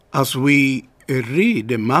As we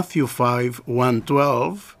read in Matthew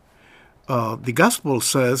 5:1-12, the Gospel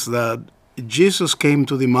says that Jesus came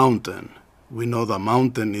to the mountain. We know the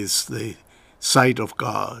mountain is the sight of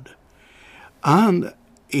God. And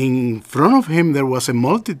in front of him there was a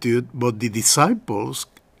multitude, but the disciples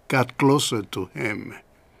got closer to him.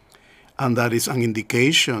 And that is an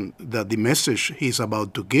indication that the message he's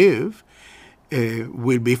about to give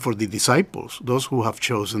will be for the disciples, those who have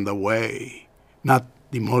chosen the way, not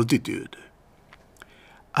the multitude.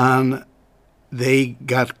 And they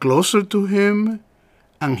got closer to him,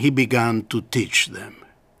 and he began to teach them.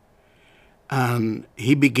 And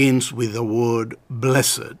he begins with the word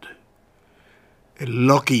blessed.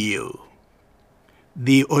 Lucky you.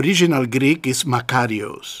 The original Greek is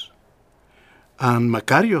makarios. And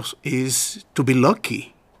makarios is to be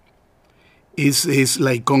lucky. It's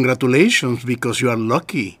like congratulations because you are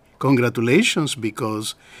lucky. Congratulations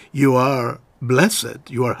because you are blessed.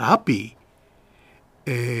 You are happy.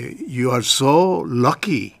 You are so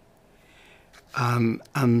lucky. And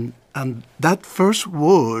that first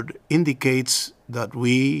word indicates that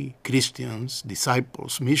we Christians,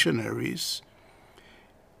 disciples, missionaries,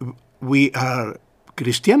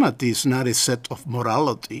 Christianity is not a set of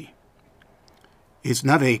morality. It's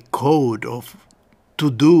not a code of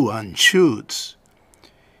to-do and shoulds.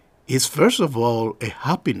 It's first of all a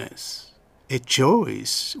happiness, a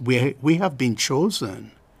choice. We have been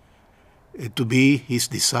chosen to be his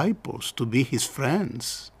disciples, to be his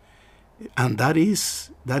friends. And that is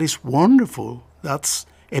wonderful. That's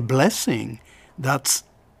a blessing. That's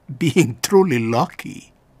being truly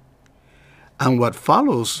lucky. And what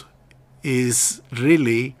follows is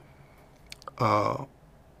really a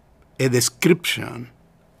description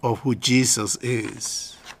of who Jesus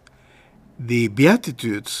is. The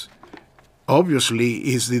Beatitudes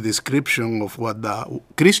obviously is the description of what the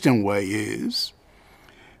Christian way is,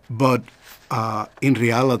 but in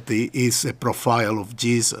reality is a profile of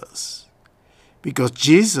Jesus. Because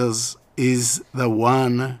Jesus is the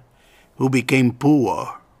one who became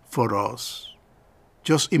poor for us.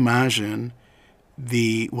 Just imagine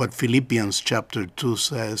what Philippians chapter 2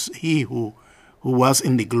 says, he who was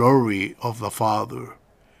in the glory of the Father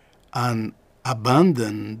and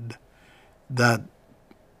abandoned that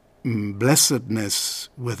blessedness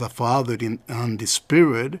with the Father and the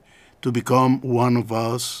Spirit to become one of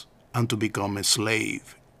us and to become a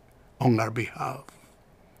slave on our behalf.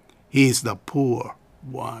 He is the poor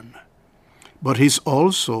one. But he's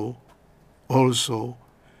also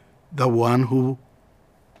the one who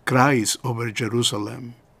cries over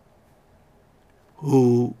Jerusalem,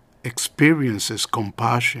 who experiences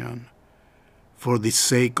compassion for the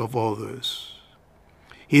sake of others.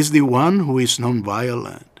 He's the one who is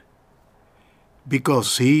nonviolent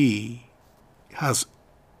because he has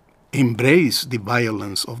embraced the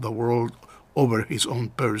violence of the world over his own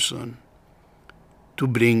person to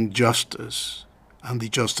bring justice and the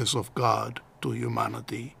justice of God to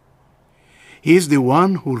humanity. He is the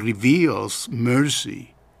one who reveals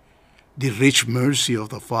mercy, the rich mercy of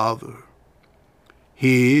the Father.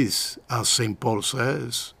 He is, as St. Paul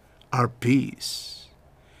says, our peace,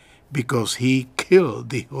 because he killed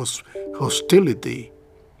the hostility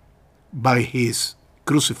by his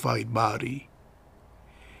crucified body.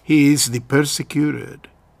 He is the persecuted,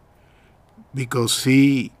 because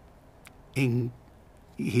he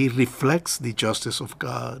reflects the justice of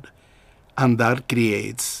God, and that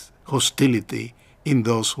creates hostility in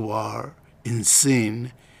those who are in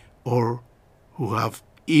sin or who have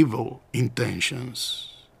evil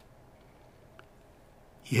intentions.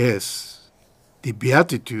 Yes, the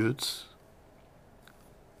Beatitudes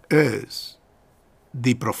is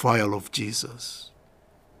the profile of Jesus.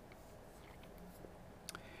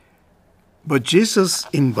 But Jesus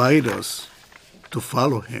invites us to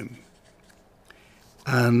follow him.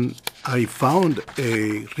 And I found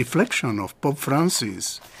a reflection of Pope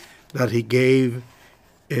Francis that he gave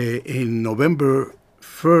in November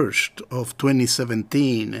 1st of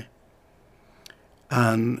 2017.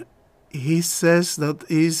 And he says that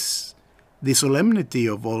is the Solemnity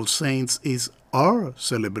of All Saints is our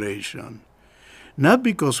celebration. Not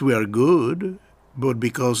because we are good, but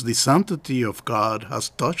because the sanctity of God has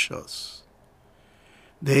touched us.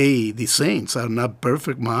 The saints, are not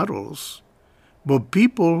perfect models, but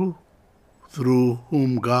people through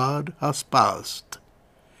whom God has passed.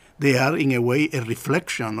 They are, in a way, a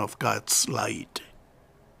reflection of God's light.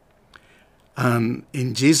 And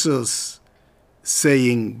in Jesus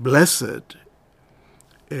saying, blessed,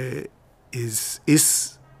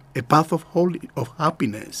 is a path of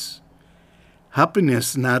happiness.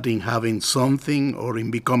 Happiness not in having something or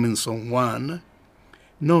in becoming someone.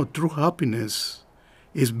 No, true happiness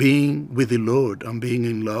is being with the Lord and being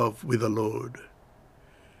in love with the Lord.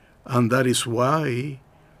 And that is why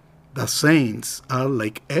the saints are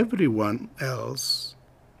like everyone else,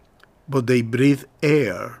 but they breathe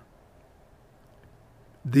air.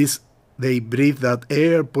 They breathe that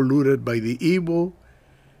air polluted by the evil.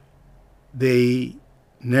 They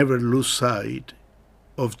never lose sight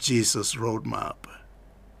of Jesus' roadmap.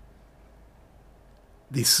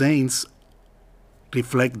 The saints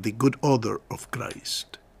reflect the good odor of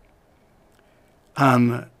Christ.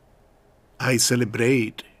 And I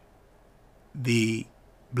celebrate the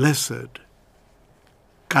blessed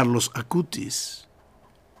Carlos Acutis,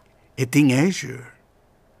 a teenager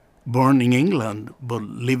born in England but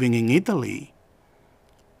living in Italy,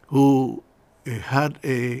 who had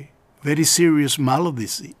a very serious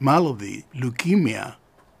malady, leukemia,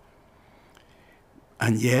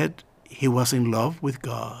 and yet he was in love with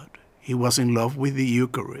God. He was in love with the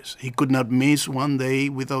Eucharist. He could not miss one day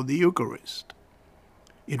without the Eucharist.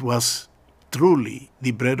 It was truly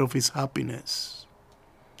the bread of his happiness.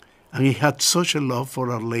 And he had such a love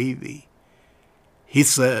for Our Lady. He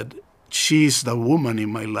said, "She is the woman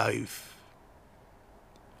in my life."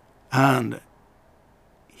 And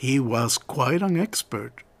he was quite an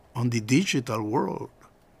expert on the digital world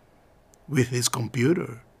with his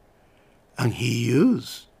computer. And he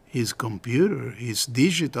used his computer, his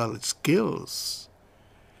digital skills,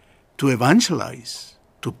 to evangelize,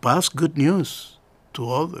 to pass good news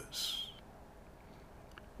to others.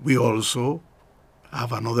 We also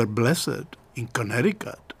have another blessed in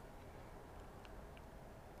Connecticut,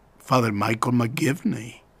 Father Michael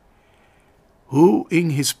McGivney, who in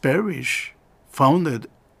his parish founded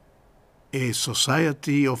a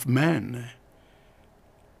society of men,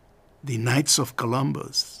 the Knights of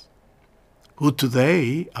Columbus, who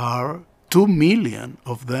today are 2 million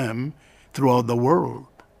of them throughout the world.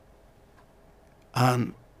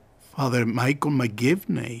 And Father Michael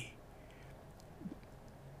McGivney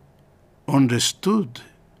understood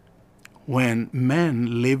when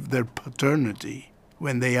men live their paternity,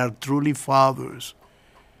 when they are truly fathers,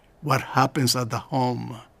 what happens at the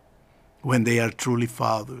home when they are truly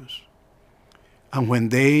fathers. And when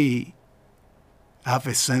they have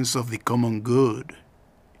a sense of the common good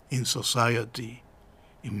in society,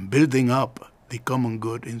 in building up the common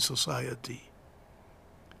good in society.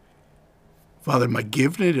 Father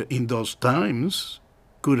McGivney in those times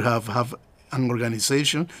could have an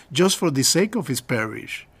organization just for the sake of his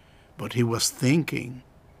parish, but he was thinking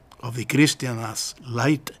of the Christian as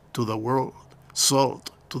light to the world,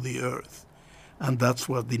 salt to the earth. And that's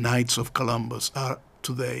what the Knights of Columbus are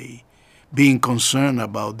today, being concerned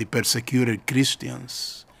about the persecuted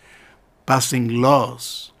Christians, passing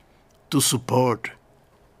laws to support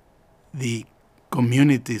the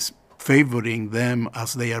communities, favoring them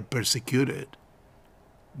as they are persecuted,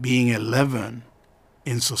 being a leaven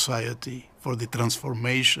in society for the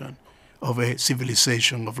transformation of a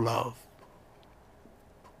civilization of love.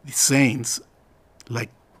 The saints,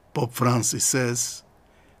 like Pope Francis says,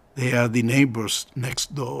 they are the neighbors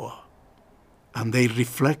next door, and they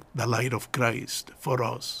reflect the light of Christ for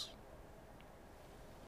us.